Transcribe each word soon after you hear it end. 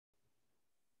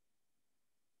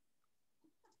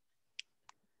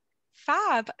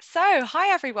Fab. So, hi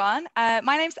everyone.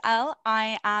 My name's Elle.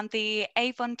 I am the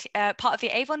Avon part of the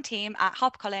Avon team at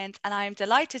HarperCollins, and I'm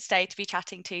delighted today to be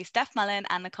chatting to Steph Mullin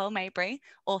and Nicole Mabry,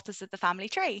 authors of The Family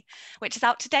Tree, which is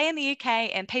out today in the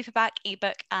UK in paperback,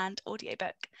 ebook, and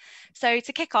audiobook. So,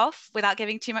 to kick off, without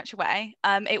giving too much away,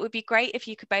 it would be great if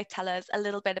you could both tell us a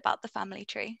little bit about The Family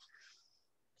Tree.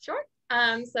 Sure.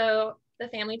 So The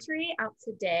Family Tree out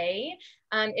today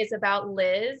is about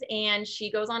Liz, and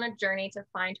she goes on a journey to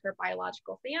find her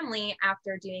biological family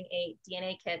after doing a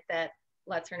DNA kit that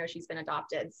lets her know she's been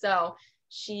adopted. So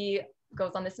she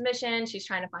goes on this mission. She's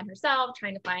trying to find herself,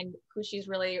 trying to find who she's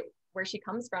really, where she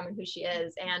comes from and who she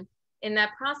is. And in that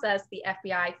process, the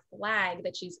FBI flag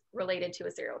that she's related to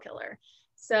a serial killer.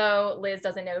 So Liz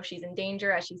doesn't know if she's in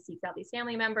danger as she seeks out these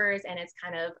family members, and it's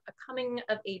kind of a coming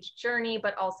of age journey,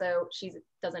 but also she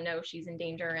doesn't know if she's in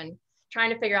danger and trying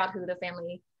to figure out who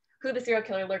the serial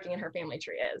killer lurking in her family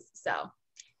tree is.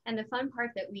 And the fun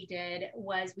part that we did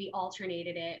was we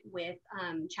alternated it with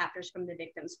chapters from the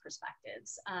victims'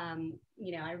 perspectives.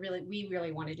 We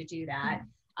really wanted to do that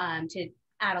to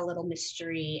add a little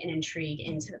mystery and intrigue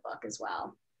into the book as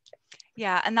well.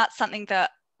 Yeah, and that's something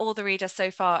that all the readers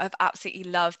so far have absolutely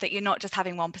loved, that you're not just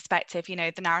having one perspective. You know,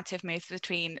 the narrative moves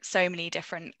between so many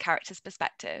different characters'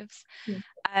 perspectives.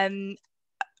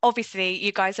 Obviously,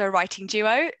 you guys are a writing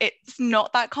duo. It's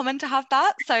not that common to have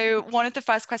that. So one of the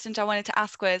first questions I wanted to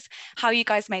ask was how you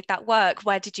guys made that work.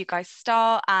 Where did you guys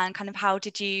start, and kind of how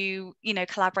did you,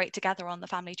 collaborate together on The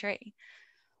Family Tree?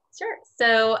 Sure.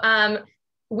 So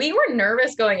we were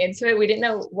nervous going into it. We didn't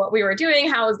know what we were doing,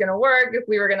 how it was going to work, if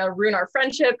we were going to ruin our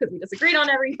friendship because we disagreed on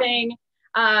everything.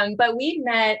 But we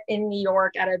met in New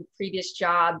York at a previous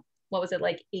job. What was it,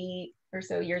 like 8 or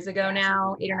so years ago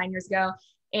now, 8 or 9 years ago.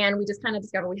 And we just kind of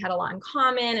discovered we had a lot in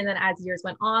common. And then as years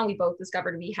went on, we both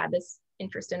discovered we had this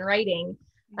interest in writing.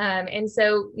 And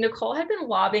so Nicole had been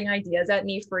lobbing ideas at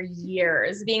me for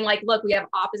years, being like, look, we have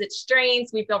opposite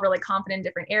strengths. We feel really confident in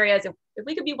different areas. If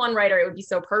we could be one writer, it would be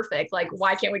so perfect. Like,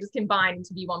 why can't we just combine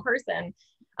to be one person?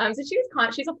 So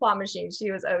she's a plot machine. She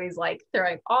was always like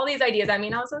throwing all these ideas at me.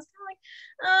 And I was just kind of like,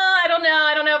 I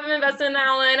don't know if I'm invested in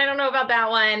that one. I don't know about that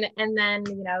one. And then,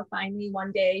 finally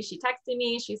one day she texted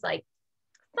me. She's like,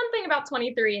 something about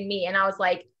 23andMe. And I was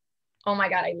like, oh my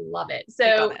God, I love it.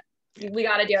 So we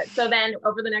got to do it. So then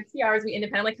over the next few hours, we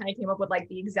independently kind of came up with like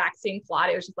the exact same plot.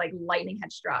 It was just like lightning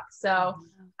had struck. So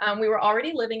we were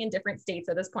already living in different states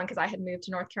at this point because I had moved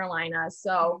to North Carolina.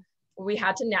 So we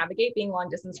had to navigate being long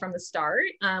distance from the start,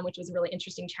 which was a really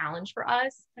interesting challenge for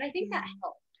us. But I think that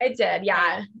helped. It did,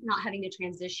 yeah. Like not having to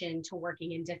transition to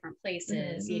working in different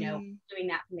places, doing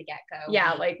that from the get-go.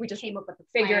 Yeah, we just came up with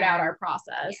figured out our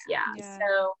process. Yeah.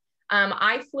 So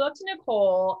I flew up to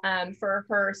Nicole for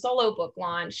her solo book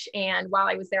launch. And while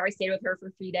I was there, I stayed with her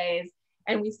for 3 days.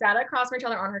 And we sat across from each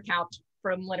other on her couch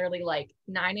from literally like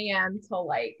 9 a.m. till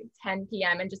like 10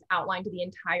 p.m. and just outlined the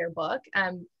entire book.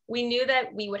 We knew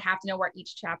that we would have to know where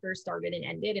each chapter started and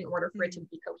ended in order for it to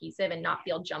be cohesive and not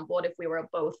feel jumbled if we were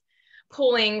both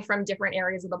pulling from different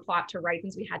areas of the plot to write,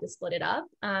 since we had to split it up.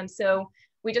 So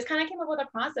we just kind of came up with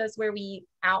a process where we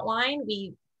outline,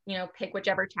 we pick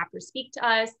whichever chapters speak to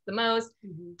us the most,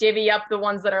 divvy up the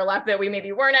ones that are left that we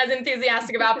maybe weren't as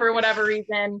enthusiastic about for whatever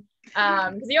reason,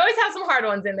 because you always have some hard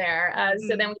ones in there.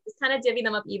 So then we just kind of divvy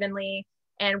them up evenly,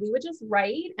 and we would just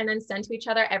write and then send to each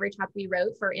other every chapter we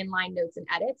wrote for inline notes and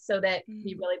edits, so that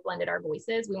we really blended our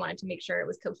voices. We wanted to make sure it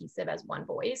was cohesive as one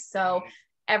voice. So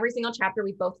every single chapter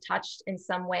we both touched in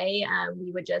some way.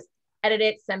 We would just edit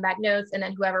it, send back notes, and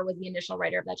then whoever was the initial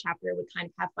writer of that chapter would kind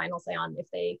of have final say on if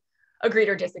they agreed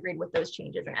or disagreed with those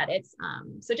changes and edits.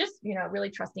 So just, really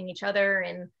trusting each other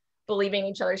and believing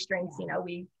each other's strengths.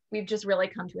 We've just really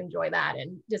come to enjoy that,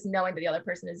 and just knowing that the other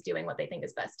person is doing what they think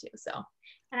is best too. So.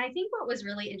 And I think what was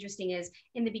really interesting is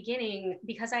in the beginning,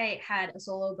 because I had a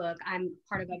solo book, I'm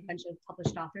part of a bunch of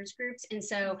published authors groups. And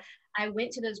so I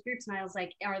went to those groups and I was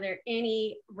like, are there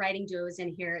any writing duos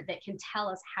in here that can tell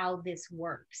us how this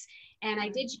works? And I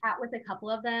did chat with a couple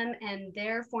of them, and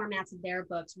their formats of their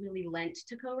books really lent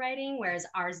to co-writing, whereas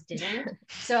ours didn't.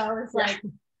 So I was like,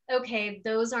 okay,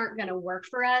 those aren't going to work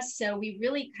for us. So we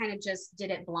really kind of just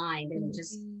did it blind and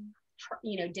just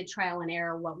did trial and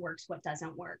error, what works, what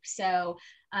doesn't work. So,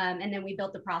 and then we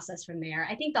built the process from there.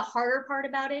 I think the harder part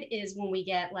about it is when we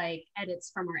get like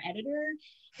edits from our editor,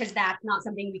 because that's not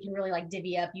something we can really like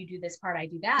divvy up. You do this part, I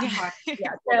do that part.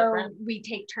 So we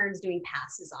take turns doing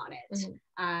passes on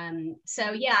it.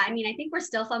 So yeah, I mean, I think we're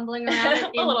still fumbling around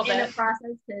in the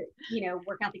process to,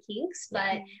 work out the kinks,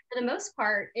 but for the most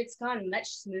part, it's gone much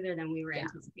smoother than we were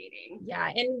anticipating.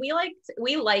 Yeah. And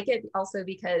we like it also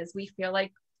because we feel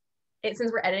like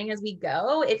since we're editing as we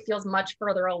go, it feels much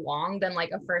further along than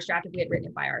like a first draft if we had written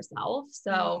it by ourselves.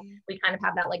 So we kind of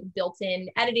have that like built-in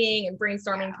editing and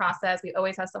brainstorming process. We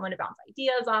always have someone to bounce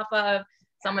ideas off of,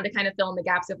 someone to kind of fill in the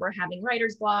gaps if we're having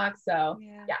writer's block. So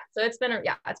so it's been a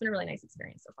really nice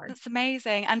experience so far. That's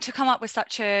amazing. And to come up with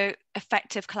such a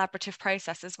effective collaborative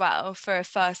process as well for a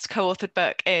first co-authored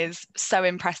book is so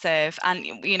impressive. And,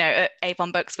 you know, at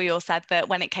Avon Books, we all said that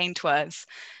when it came to us,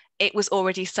 it was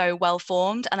already so well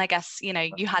formed. And I guess, you know,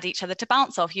 you had each other to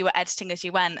bounce off, you were editing as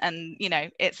you went, and, you know,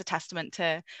 it's a testament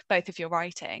to both of your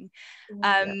writing.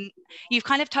 You've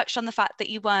kind of touched on the fact that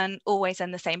you weren't always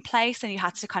in the same place and you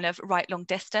had to kind of write long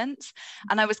distance.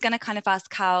 And I was going to kind of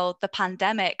ask how the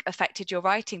pandemic affected your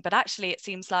writing, but actually it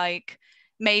seems like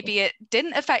maybe it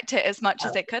didn't affect it as much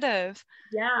as it could have.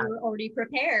 Yeah, we're already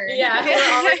prepared. Yeah,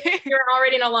 you're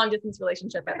already in a long distance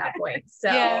relationship at that point.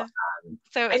 So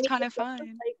so it's kind of fine.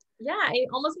 Like, it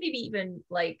almost maybe even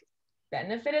like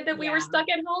benefited that we were stuck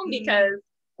at home because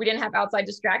we didn't have outside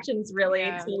distractions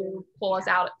really to pull us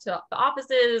out to the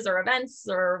offices or events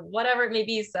or whatever it may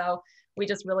be. So we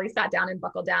just really sat down and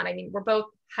buckled down. I mean, we're both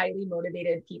highly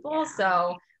motivated people.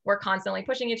 So we're constantly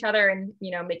pushing each other and,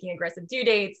 you know, making aggressive due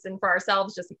dates, and for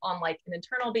ourselves just on like an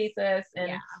internal basis.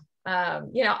 And,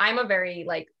 you know, I'm a very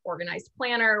like organized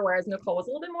planner, whereas Nicole was a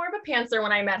little bit more of a pantser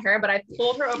when I met her, but I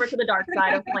pulled her over to the dark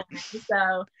side of planning.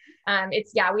 So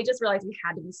we just realized we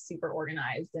had to be super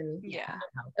organized, and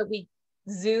we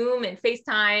Zoom and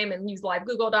FaceTime and use live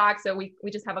Google Docs. So we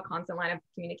just have a constant line of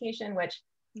communication, which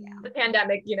the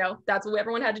pandemic, you know, that's what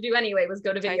everyone had to do anyway, was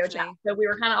go to video chat. So we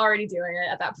were kind of already doing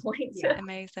it at that point.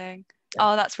 Amazing.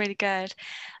 Oh, that's really good.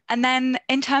 And then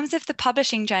in terms of the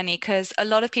publishing journey, because a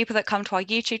lot of people that come to our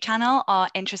YouTube channel are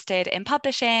interested in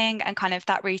publishing and kind of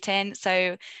that route in.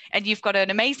 So, and you've got an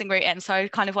amazing route in. So I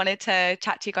kind of wanted to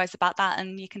chat to you guys about that,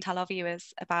 and you can tell our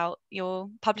viewers about your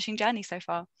publishing journey so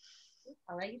far.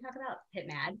 I'll let you talk about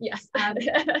PitMad. Yes.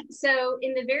 So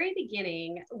in the very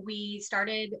beginning, we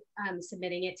started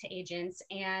submitting it to agents,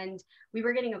 and we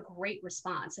were getting a great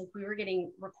response. Like, we were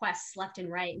getting requests left and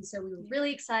right. And so we were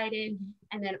really excited.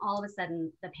 And then all of a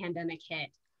sudden the pandemic hit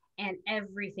and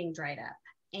everything dried up.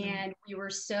 And we were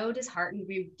so disheartened.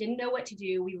 We didn't know what to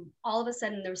do. All of a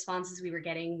sudden, the responses we were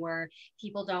getting were,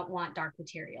 people don't want dark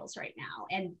materials right now.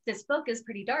 And this book is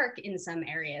pretty dark in some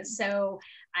areas. So,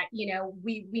 you know,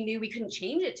 we knew we couldn't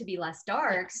change it to be less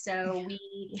dark. So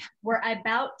we were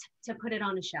about to put it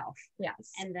on a shelf.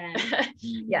 Yes. And then,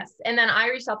 And then I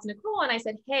reached out to Nicole and I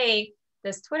said, hey,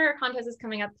 this Twitter contest is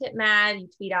coming up, PitMad. You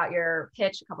tweet out your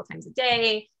pitch a couple times a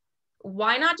day.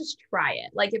 Why not just try it?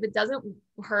 Like, if it doesn't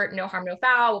hurt, no harm, no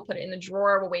foul. We'll put it in the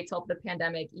drawer. We'll wait till the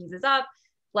pandemic eases up.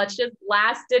 Let's just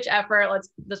last ditch effort.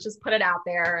 Let's just put it out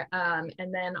there.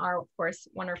 And then our, of course,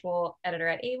 wonderful editor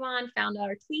at Avon found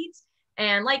our tweet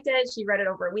and liked it. She read it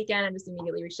over a weekend and just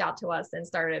immediately reached out to us and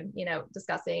started, you know,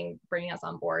 discussing bringing us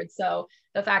on board. So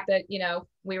the fact that, you know,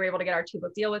 we were able to get our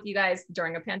 2-book deal with you guys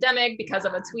during a pandemic because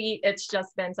of a tweet, it's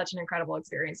just been such an incredible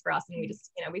experience for us. And we just,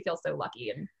 you know, we feel so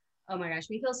lucky. And oh my gosh,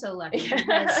 we feel so lucky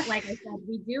because, like I said,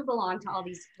 we do belong to all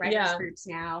these writers groups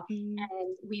now. And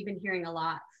we've been hearing a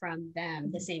lot from them,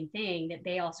 the same thing, that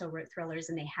they also wrote thrillers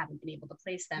and they haven't been able to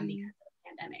place them because of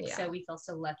the pandemic. So we feel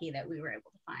so lucky that we were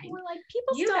able to find. We're like,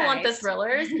 people still want the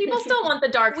thrillers. People still want the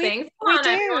dark things. We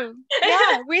do.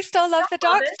 Yeah, we still love the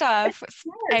dark stuff.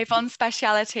 Avon's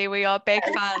speciality. We are big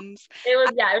fans. It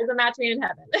was a match made in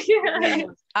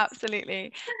heaven.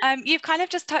 Absolutely. You've kind of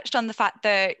just touched on the fact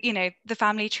that, you know, the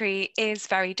family tree is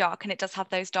very dark and it does have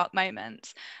those dark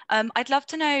moments. I'd love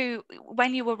to know,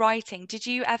 when you were writing, did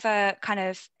you ever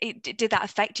did that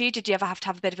affect you? Did you ever have to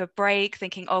have a bit of a break,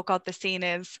 thinking, oh God, the scene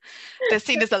is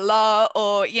a lot,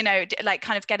 or, you know, like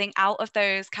kind of getting out of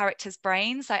those characters'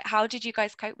 brains? Like, how did you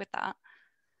guys cope with that?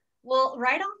 Well,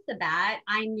 right off the bat,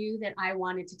 I knew that I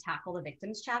wanted to tackle the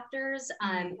victims chapters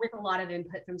with a lot of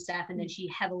input from Steph, and then she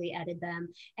heavily edited them.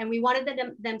 And we wanted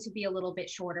them to be a little bit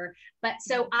shorter. But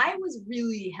so I was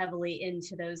really heavily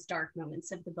into those dark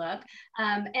moments of the book.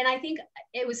 And I think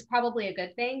it was probably a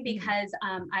good thing because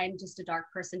I'm just a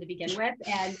dark person to begin with.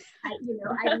 And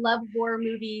I love horror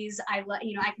movies. I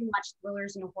can watch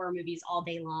thrillers and horror movies all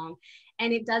day long.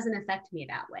 And it doesn't affect me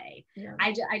that way. Yeah.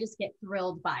 I just get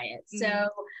thrilled by it. So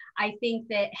I think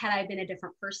that had I been a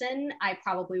different person, I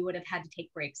probably would have had to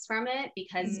take breaks from it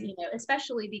because,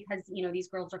 especially because, these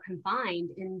girls are confined,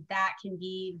 and that can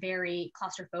be very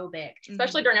claustrophobic.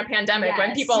 Especially during a pandemic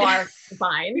when people are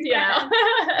confined,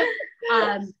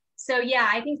 So yeah,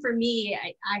 I think for me,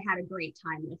 I had a great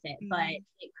time with it, but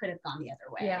it could have gone the other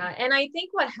way. Yeah. And I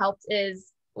think what helped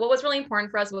is what was really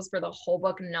important for us was for the whole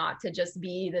book not to just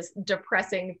be this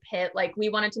depressing pit. Like we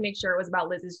wanted to make sure it was about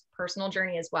Liz's personal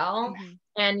journey as well.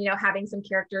 And, you know, having some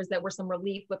characters that were some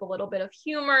relief with a little bit of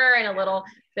humor and a little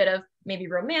bit of maybe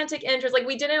romantic interest. Like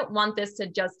we didn't want this to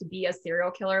just be a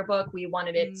serial killer book. We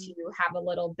wanted it to have a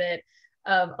little bit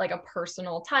of like a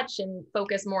personal touch and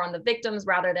focus more on the victims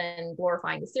rather than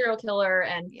glorifying the serial killer.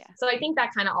 And so I think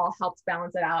that kind of all helped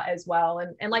balance it out as well.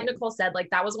 And like Nicole said,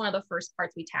 like that was one of the first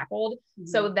parts we tackled.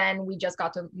 So then we just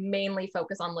got to mainly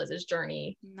focus on Liz's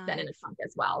journey then in a chunk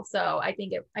as well. So I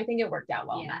think it worked out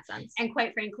well in that sense. And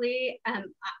quite frankly,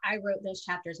 I wrote those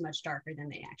chapters much darker than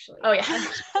they actually were. Oh yeah.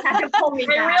 I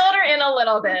reeled her in a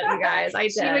little bit, you guys. I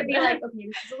did. She would be like, okay,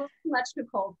 this is a little too much,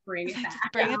 Nicole, bring it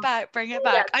back. Bring it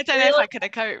back. I don't know if I could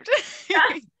have coped.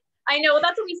 I know,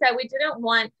 that's what we said. We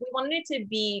wanted it to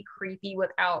be creepy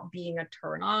without being a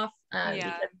turnoff.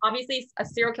 Because obviously a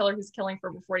serial killer who's killing for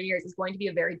over 40 years is going to be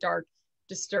a very dark,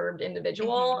 disturbed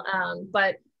individual.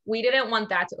 But we didn't want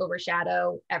that to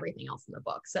overshadow everything else in the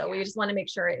book. So we just wanted to make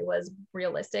sure it was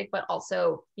realistic, but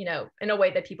also, you know, in a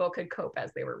way that people could cope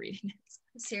as they were reading it.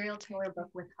 A serial killer book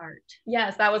with heart.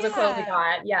 Yes, that was a quote we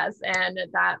got. Yes. And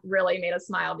that really made us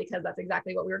smile because that's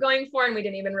exactly what we were going for. And we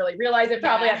didn't even really realize it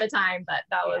probably at the time, but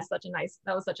that was such a nice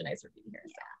review here.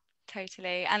 So.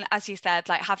 Totally. And as you said,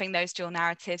 like having those dual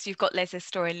narratives, you've got Liz's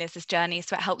story, Liz's journey,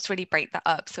 so it helps really break that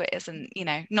up so it isn't, you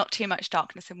know, not too much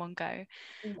darkness in one go.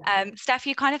 Steph,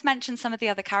 you kind of mentioned some of the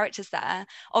other characters there.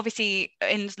 Obviously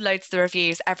in loads of the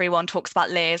reviews, everyone talks about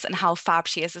Liz and how fab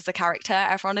she is as a character.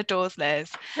 Everyone adores Liz.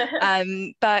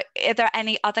 But are there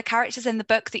any other characters in the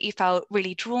book that you felt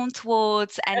really drawn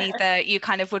towards, any that you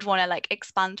kind of would want to like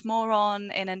expand more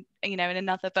on in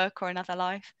another book or another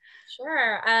life?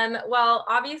 Sure. Well,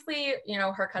 obviously, you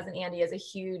know, her cousin Andy is a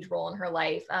huge role in her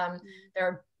life.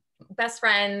 They're best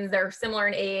friends. They're similar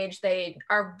in age.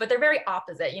 But they're very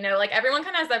opposite. You know, like everyone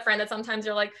kind of has that friend that sometimes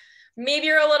you're like, maybe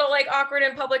you're a little like awkward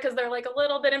in public because they're like a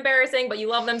little bit embarrassing, but you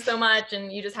love them so much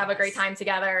and you just have a great time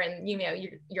together, and you know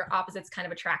your opposites kind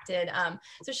of attracted.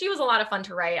 So she was a lot of fun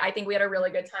to write. I think we had a really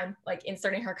good time like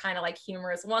inserting her kind of like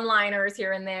humorous one-liners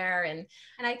here and there. And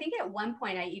I think at one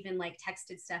point I even like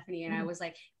texted Stephanie and I was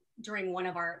like, during one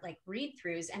of our like read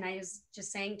throughs, and I was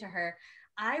just saying to her,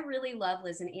 I really love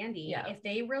Liz and Andy. If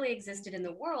they really existed in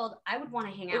the world, I would want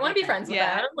to hang out. We want to be friends with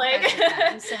them. Like,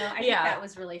 so I think that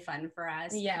was really fun for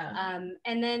us.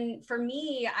 And then for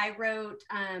me, I wrote,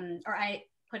 or I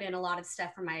put in a lot of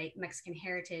stuff from my Mexican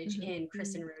heritage in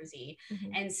Chris and Rosie.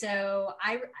 And so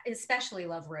I especially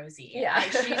love Rosie.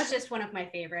 She's just one of my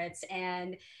favorites.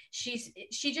 And she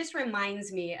just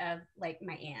reminds me of like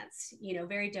my aunts, you know,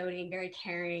 very doting, very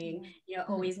caring, you know,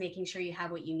 always making sure you have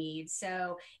what you need.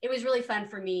 So it was really fun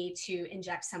for me to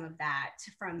inject some of that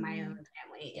from my own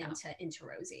family into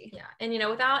Rosie. And you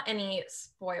know, without any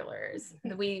spoilers,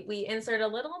 we insert a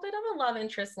little bit of a love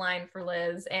interest line for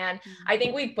Liz, and I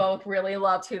think we both really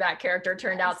loved who that character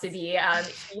turned out to be.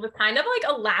 She was kind of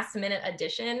like a last minute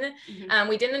addition.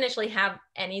 We didn't initially have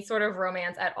any sort of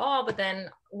romance at all, but then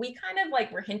we kind of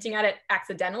like were hinting at it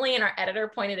accidentally and our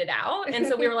editor pointed it out. And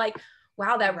so we were like,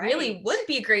 wow, that really would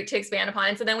be great to expand upon.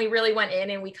 And so then we really went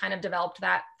in and we kind of developed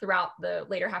that throughout the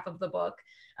later half of the book.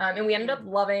 And we ended up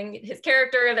loving his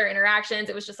character, their interactions.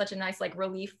 It was just such a nice like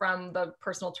relief from the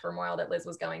personal turmoil that Liz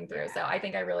was going through. So I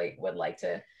think I really would like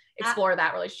to explore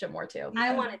that relationship more too.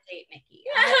 I want to date Mickey.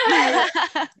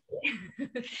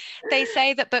 They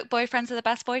say that book boyfriends are the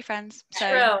best boyfriends. So,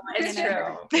 true. It's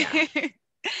true.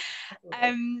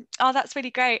 Oh, that's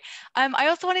really great. I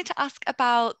also wanted to ask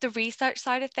about the research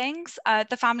side of things.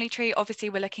 The family tree, obviously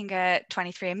we're looking at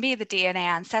 23andMe, the DNA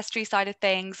ancestry side of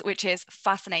things, which is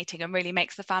fascinating and really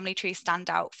makes the family tree stand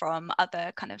out from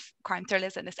other kind of crime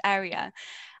thrillers in this area.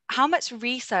 How much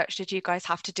research did you guys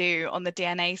have to do on the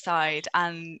DNA side?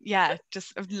 And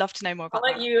just I'd love to know more about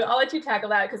that. I'll let you tackle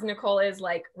that because Nicole is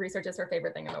like, research is her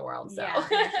favorite thing in the world. So,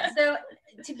 so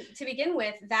to begin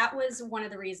with, that was one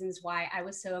of the reasons why I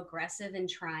was so aggressive in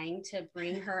trying to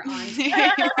bring her on to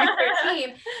the team,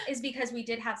 is because we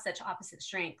did have such opposite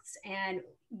strengths. And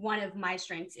one of my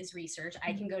strengths is research.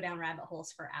 I can go down rabbit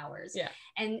holes for hours.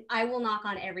 And I will knock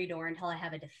on every door until I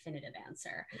have a definitive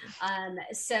answer.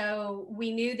 So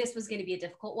we knew this was going to be a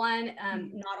difficult one,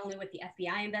 not only with the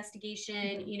FBI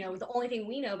investigation, you know, the only thing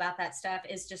we know about that stuff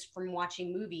is just from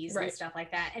watching movies and stuff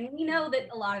like that. And we know that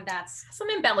a lot of that's some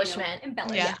embellishment.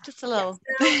 Just a little. So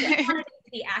I wanted it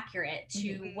to be accurate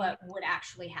to what would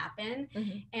actually happen.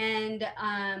 And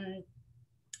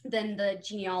then the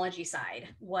genealogy side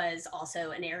was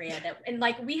also an area that, and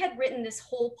like we had written this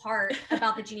whole part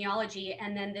about the genealogy,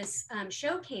 and then this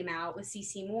show came out with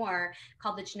CeCe Moore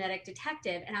called The Genetic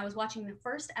Detective, and I was watching the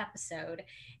first episode,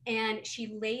 and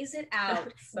she lays it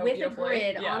out so with a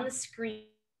grid on the screen.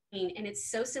 And it's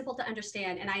so simple to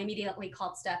understand. And I immediately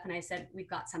called Steph and I said, we've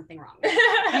got something wrong.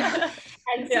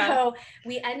 And so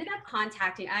we ended up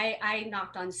contacting, I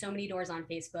knocked on so many doors on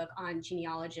Facebook on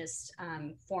genealogist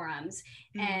forums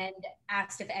and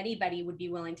asked if anybody would be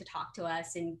willing to talk to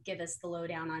us and give us the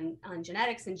lowdown on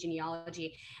genetics and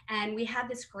genealogy. And we had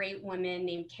this great woman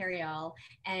named Carriel,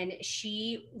 and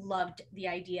she loved the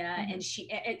idea, and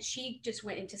she just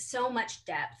went into so much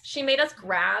depth. She made us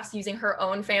graphs using her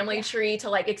own family tree to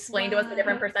like explain to us the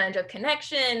different percentage of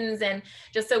connections, and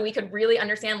just so we could really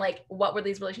understand like what would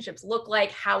these relationships look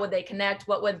like, how would they connect,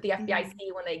 what would the FBI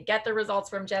see when they get the results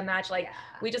from GemMatch. Like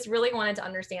we just really wanted to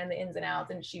understand the ins and outs,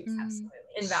 and she was absolutely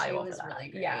invaluable. She was really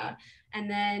great. And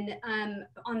then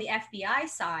on the FBI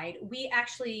side, we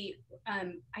actually,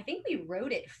 I think we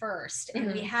wrote it first,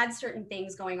 and we had certain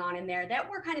things going on in there that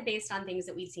were kind of based on things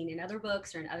that we'd seen in other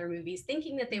books or in other movies,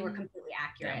 thinking that they were completely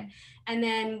accurate. And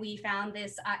then we found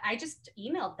this, I just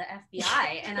emailed the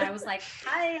FBI and I was like,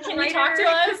 hi, can you talk to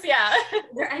us? Yeah. Is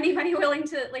there anybody willing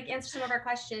to like answer some of our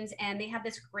questions? And they have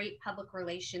this great public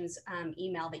relations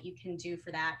email that you can do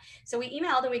for that. So we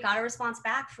emailed and we got a response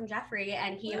back from Jeffrey,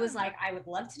 and he was like, I would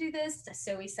love to do this.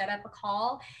 So we set up a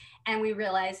call, and we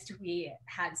realized we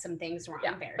had some things wrong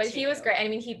there. But he was great. I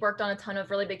mean, he worked on a ton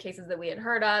of really big cases that we had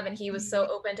heard of, and he was so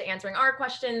open to answering our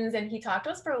questions. And he talked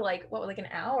to us for like an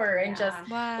hour, and just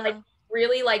like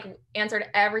really like answered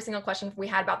every single question we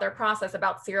had about their process,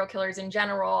 about serial killers in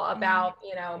general, about,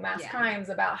 you know, mass crimes,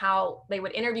 about how they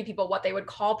would interview people, what they would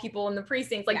call people in the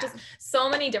precincts, like just so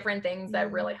many different things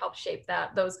that really helped shape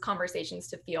those conversations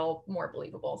to feel more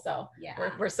believable. So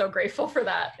we're so grateful for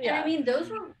that. And I mean, those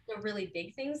were the really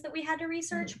big things that we had to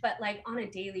research, but like on a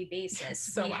daily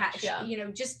basis, we had, you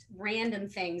know, just random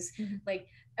things like,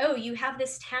 oh, you have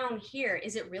this town here.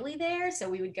 Is it really there? So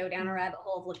we would go down a rabbit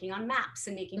hole of looking on maps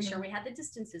and making sure we had the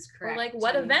distances correct. Or like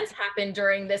what events happened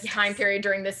during this time period,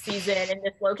 during this season, in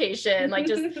this location. Like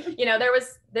just, you know,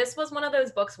 this was one of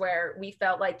those books where we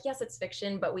felt like, yes, it's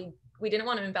fiction, but we didn't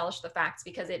want to embellish the facts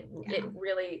because it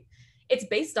really, it's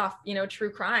based off, you know,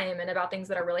 true crime and about things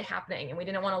that are really happening. And we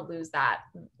didn't want to lose that,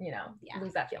 you know,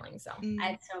 lose that feeling. So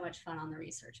I had so much fun on the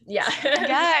research. Yeah,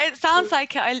 it sounds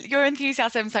like your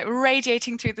enthusiasm is like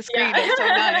radiating through the screen. It's so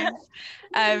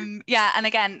nice. And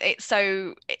again,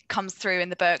 it comes through in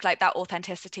the book, like that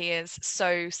authenticity is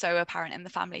so apparent in the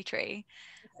family tree.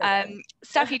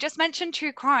 Steph, you just mentioned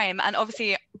true crime, and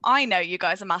obviously I know you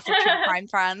guys are massive true crime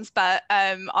fans, but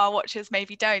our watchers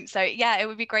maybe don't. So yeah, it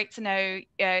would be great to know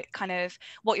kind of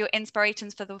what your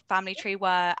inspirations for the family tree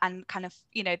were, and kind of,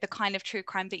 you know, the kind of true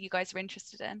crime that you guys are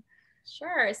interested in.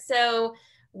 Sure. So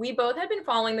we both had been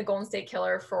following the Golden State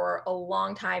Killer for a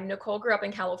long time. Nicole grew up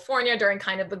in California during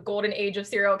kind of the golden age of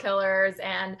serial killers.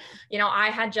 And, you know,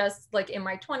 I had just like in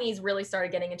my 20s really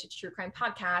started getting into true crime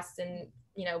podcasts and,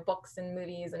 you know, books and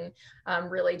movies,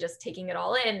 and really just taking it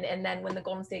all in. And then when the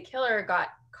Golden State Killer got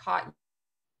caught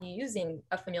using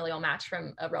a familial match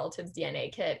from a relative's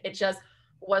DNA kit, it just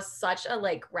was such a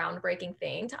like groundbreaking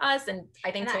thing to us. And I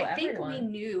think we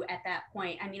knew at that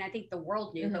point, I mean, I think the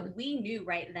world knew, but we knew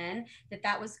right then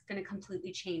that was going to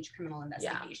completely change criminal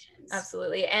investigations. Yeah,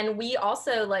 absolutely. And we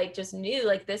also like just knew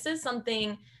like this is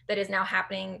something that is now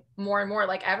happening more and more.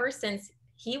 Like ever since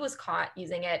he was caught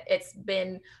using it, it's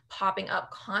been popping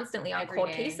up constantly on cold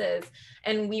cases.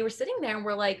 And we were sitting there and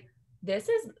we're like, this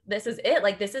is it.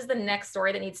 Like, this is the next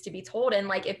story that needs to be told. And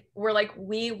like, if we're like,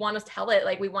 we want to tell it,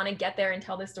 like we want to get there and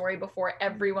tell the story before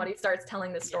everybody starts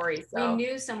telling the story. So we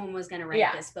knew someone was going to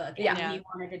write this book, and we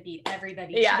wanted to beat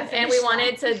everybody. And we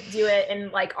wanted to do it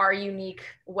in like our unique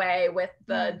way, with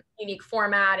the unique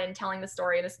format and telling the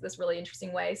story in this really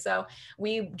interesting way. So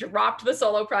we dropped the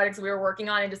solo projects we were working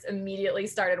on and just immediately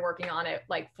started working on it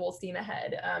like full steam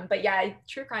ahead. But yeah,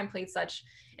 true crime played such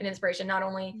an inspiration, not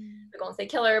only the Golden State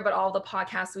Killer, but all the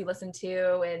podcasts we listen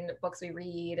to and books we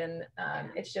read. And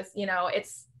it's just, you know,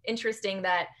 it's interesting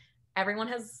that everyone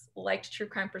has liked true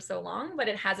crime for so long, but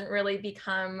it hasn't really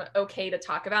become okay to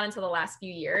talk about until the last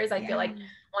few years. I feel like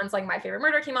once like My Favorite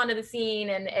Murder came onto the scene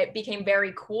and it became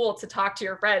very cool to talk to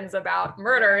your friends about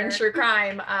murder and true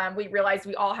crime, we realized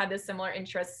we all had this similar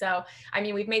interest. So, I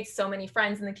mean, we've made so many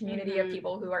friends in the community of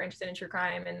people who are interested in true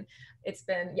crime, and it's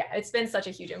been such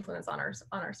a huge influence on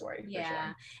our story. For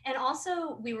sure. And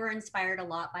also we were inspired a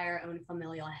lot by our own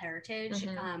familial heritage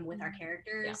with our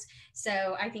characters.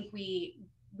 So I think we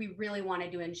really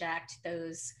wanted to inject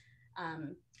those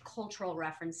cultural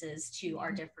references to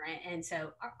are different, and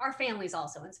so our family's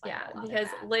also inspired. Yeah, because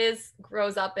Liz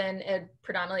grows up in a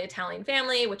predominantly Italian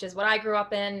family, which is what I grew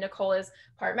up in. Nicole is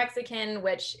part Mexican,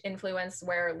 which influenced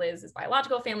where Liz's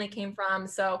biological family came from.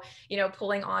 So, you know,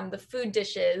 pulling on the food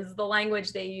dishes, the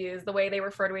language they use, the way they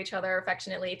refer to each other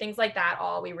affectionately, things like that,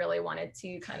 all we really wanted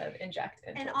to kind of inject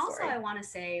into the also story. I want to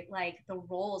say, like, the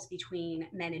roles between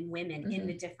men and women in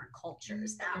the different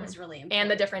cultures, that was really important,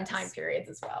 and the different time periods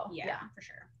as well. Yeah, for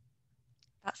sure.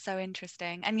 That's so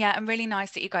interesting. And yeah, and really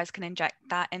nice that you guys can inject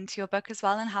that into your book as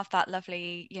well and have that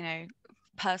lovely, you know,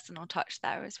 personal touch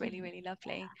there is really, really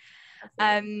lovely.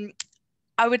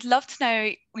 I would love to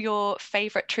know your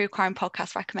favorite true crime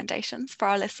podcast recommendations for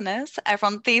our listeners.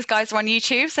 These guys are on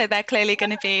YouTube, so they're clearly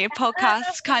going to be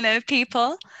podcast kind of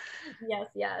people.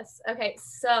 Yes. Okay.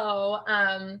 So,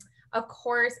 of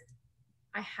course,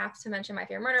 I have to mention My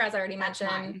Favorite Murder, as I already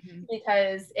mentioned,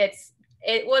 because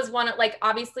it was one of, like,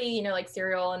 obviously, you know, like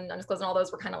Serial and Undisclosed and all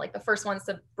those were kind of like the first ones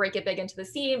to break it big into the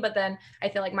scene. But then I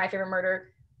feel like My Favorite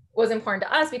Murder was important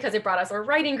to us because it brought us a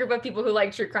writing group of people who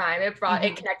like true crime. It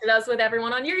connected us with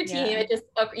everyone on your team. It just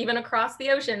even across the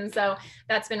ocean. So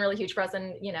that's been really huge for us,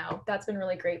 and you know, that's been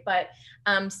really great. But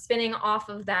spinning off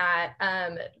of that,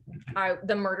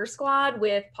 the Murder Squad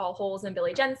with Paul Holes and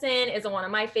Billy Jensen is one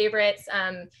of my favorites.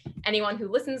 Anyone who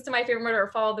listens to My Favorite Murder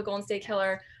or followed the Golden State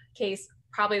Killer case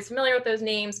probably is familiar with those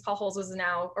names. Paul Holes was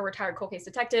now a retired cold case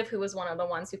detective who was one of the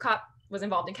ones who was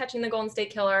involved in catching the Golden State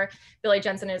Killer. Billy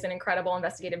Jensen is an incredible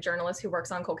investigative journalist who works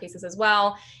on cold cases as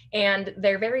well. And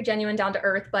they're very genuine, down to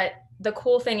earth, but the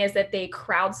cool thing is that they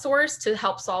crowdsource to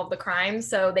help solve the crime.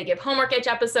 So they give homework each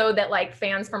episode that like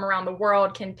fans from around the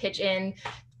world can pitch in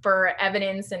for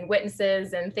evidence and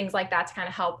witnesses and things like that to kind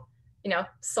of help, you know,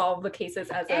 solve the cases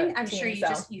as a and I'm team.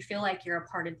 sure you feel like you're a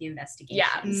part of the investigation.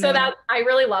 Yeah. So that, I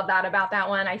really love that about that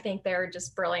one. I think they're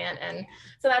just brilliant. And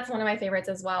so that's one of my favorites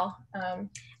as well.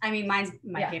 I mean, mine's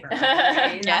my favorite.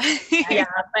 Yeah.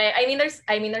 But I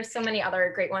mean, there's so many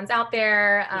other great ones out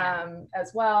there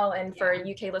as well. And for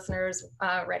UK listeners,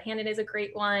 Red Handed is a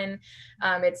great one.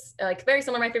 It's like very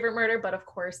similar to My Favorite Murder, but of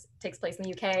course takes place in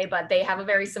the UK, but they have a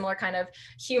very similar kind of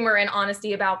humor and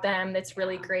honesty about them. That's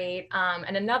really great.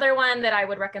 And another one that I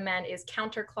would recommend is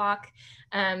Counterclock.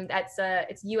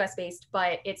 It's US based,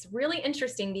 but it's really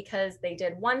interesting because they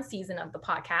did one season of the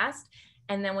podcast.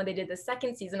 And then when they did the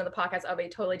second season of the podcast of a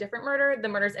totally different murder, the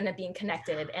murders ended up being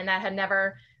connected, and that had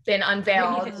never been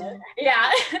unveiled.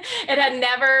 It had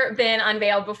never been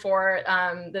unveiled before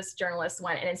this journalist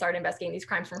went and started investigating these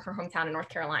crimes from her hometown in North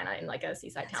Carolina in like a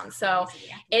seaside town. So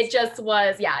it just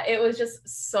was, it was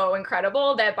just so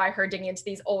incredible that by her digging into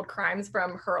these old crimes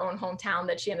from her own hometown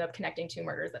that she ended up connecting two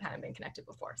murders that hadn't been connected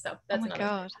before. So that's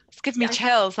God, it's giving me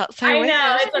chills. That's so weird.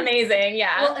 I know, it's amazing.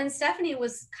 Yeah. Well, and Stephanie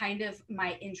was kind of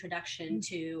my introduction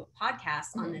to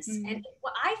podcasts on this. And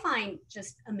what I find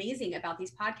just amazing about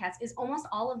these podcasts is almost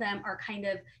all of them are kind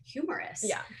of humorous.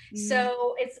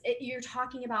 So you're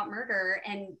talking about murder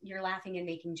and you're laughing and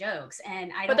making jokes,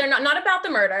 and but they're not about the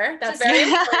murder. That's very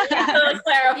important to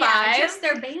clarify. Just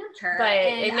their banter, but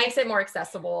it makes it more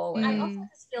accessible. I also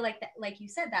just feel like that, like you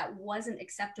said, that wasn't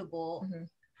acceptable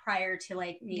prior to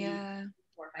like maybe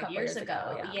 4 or 5 years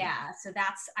ago. So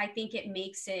that's, I think it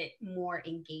makes it more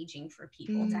engaging for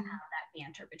people to have that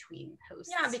banter between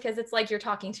hosts. Yeah, because it's like you're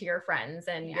talking to your friends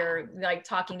and you're like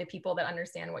talking to people that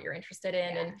understand what you're interested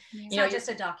in. And it's not just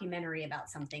a documentary about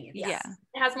something. It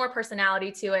has more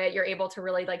personality to it. You're able to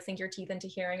really like sink your teeth into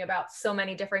hearing about so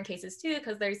many different cases too,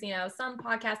 because there's, you know, some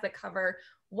podcasts that cover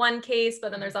one case,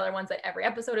 but then there's other ones that every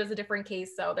episode is a different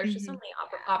case. So there's just so many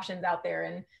options out there,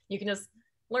 and you can just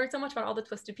learn so much about all the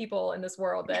twisted people in this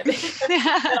world that,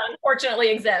 that unfortunately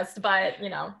exist. But you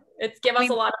know, it's give us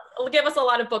a lot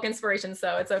of book inspiration,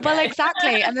 so it's okay. Well,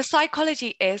 exactly. And the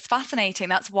psychology is fascinating.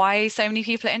 That's why so many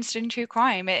people are interested in true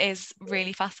crime. It is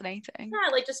really fascinating.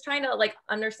 Yeah, like just trying to like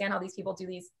understand how these people do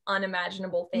these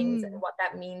unimaginable things and what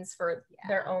that means for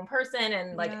their own person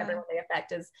and like everyone they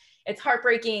affect it's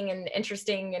heartbreaking and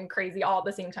interesting and crazy all at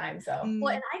the same time. So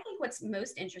well, and I think what's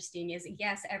most interesting is,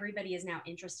 yes, everybody is now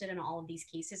interested in all of these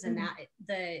cases, and that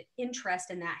the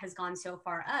interest in that has gone so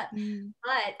far up.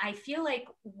 But I feel like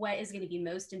what is going to be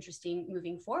most interesting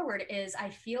moving forward is,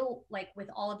 I feel like with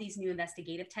all of these new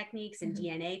investigative techniques and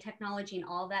DNA technology and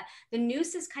all that, the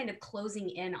noose is kind of closing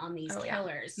in on these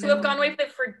killers. So have gone away with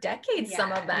it for decades.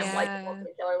 Some of them, like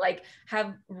the killer, like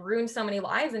have ruined so many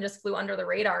lives and just flew under the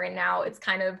radar, and now it's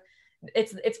kind of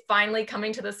it's finally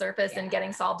coming to the surface and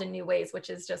getting solved in new ways, which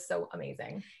is just so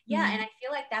amazing. And I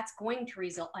feel like that's going to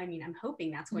result, I mean, I'm hoping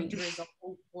that's going to result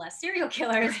in less serial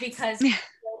killers, because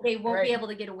they won't be able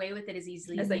to get away with it as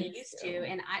easily as they used to. to.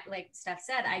 And I, like Steph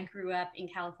said, I grew up in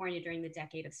California during the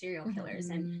decade of serial killers,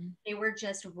 and they were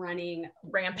just running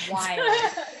rampant wild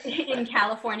in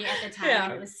California at the time.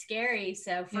 And it was scary.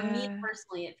 So for me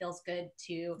personally, it feels good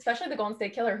to, especially the Golden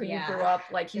State Killer, who you grew up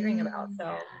like hearing about.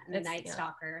 So and the Night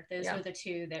Stalker. Those were the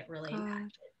two that really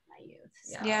impacted my youth.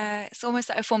 So. Yeah, it's almost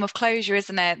like a form of closure,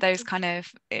 isn't it? Those kind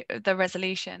of the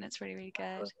resolution. It's really, really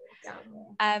good.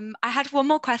 I had one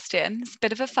more question. It's a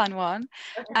bit of a fun one.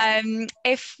 Okay.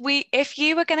 If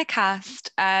you were going to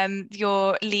cast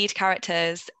your lead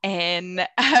characters in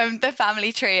the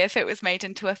family tree, if it was made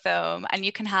into a film, and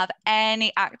you can have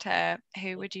any actor,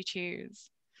 who would you choose?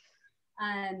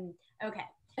 Okay.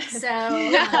 So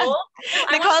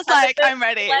Nicole's like, I'm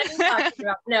ready.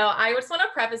 No, I just want to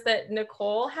preface that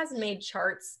Nicole has made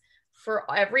charts for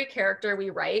every character we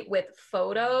write with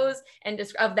photos and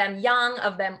of them young,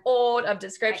 of them old, of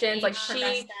descriptions. Like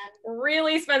she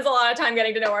really spends a lot of time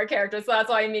getting to know our characters. So that's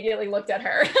why I immediately looked at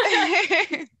her.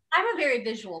 I'm a very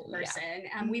visual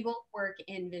person. We both work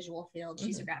in visual fields.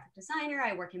 She's a graphic designer.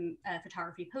 I work in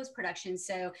photography post-production.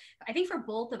 So I think for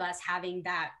both of us, having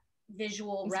that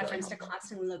visual reference to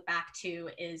constantly look back to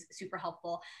is super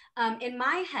helpful. In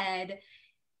my head,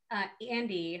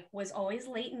 Andy was always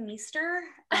Leighton Meester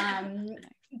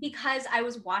because I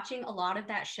was watching a lot of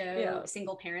that show,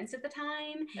 Single Parents, at the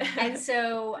time. And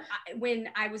so when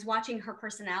I was watching her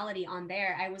personality on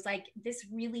there, I was like, this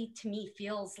really, to me,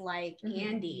 feels like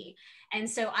Andy. And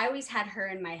so I always had her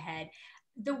in my head.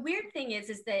 The weird thing is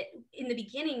that in the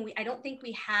beginning, I don't think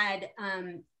we had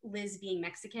Liz being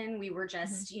Mexican. We were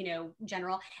just,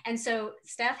 general. And so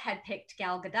Steph had picked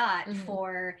Gal Gadot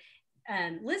for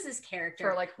Liz's character.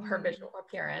 For like her visual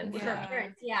appearance.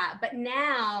 But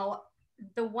now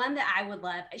the one that I would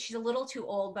love, she's a little too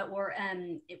old, but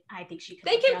I think she could.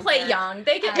 They can play young.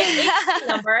 They can make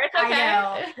numbers. Okay.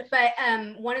 I know.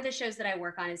 But one of the shows that I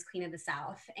work on is Queen of the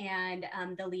South, and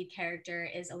the lead character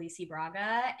is Alicia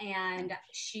Braga, and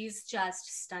she's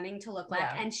just stunning to look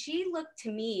like. And she looked,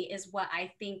 to me, is what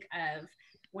I think of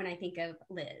when I think of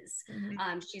Liz.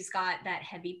 She's got that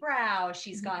heavy brow.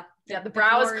 She's got the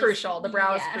brow is crucial. The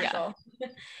brow is crucial.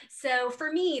 So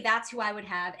for me, that's who I would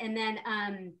have. And then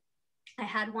I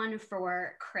had one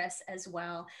for Chris as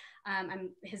well.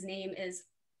 His name is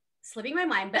slipping my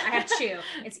mind, but I have two.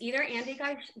 It's either Andy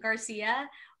Garcia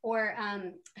or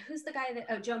who's the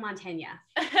guy Joe Mantegna.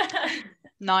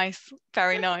 Nice,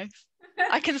 very nice.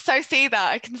 I can so see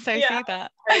that. See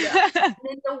that. And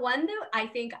then the one that I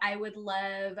think I would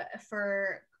love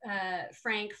for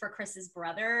Frank, for Chris's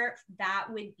brother, that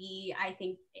would be, I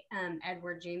think,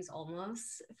 Edward James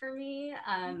Olmos for me.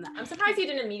 I'm surprised you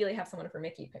didn't immediately have someone for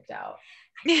Mickey picked out.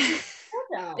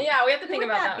 Yeah, we have to think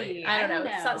about that. I don't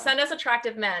know. Send us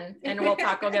attractive men and we'll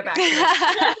get back to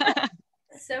you.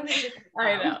 So many.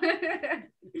 I know.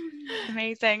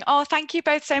 Amazing. Oh, thank you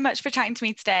both so much for chatting to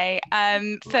me today.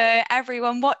 For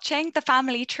everyone watching, The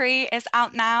Family Tree is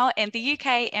out now in the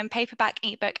UK in paperback,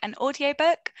 ebook and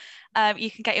audiobook. You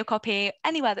can get your copy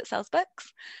anywhere that sells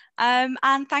books. And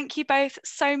thank you both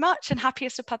so much, and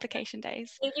happiest of publication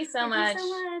days. Thank you so much. Thank you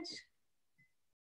so much.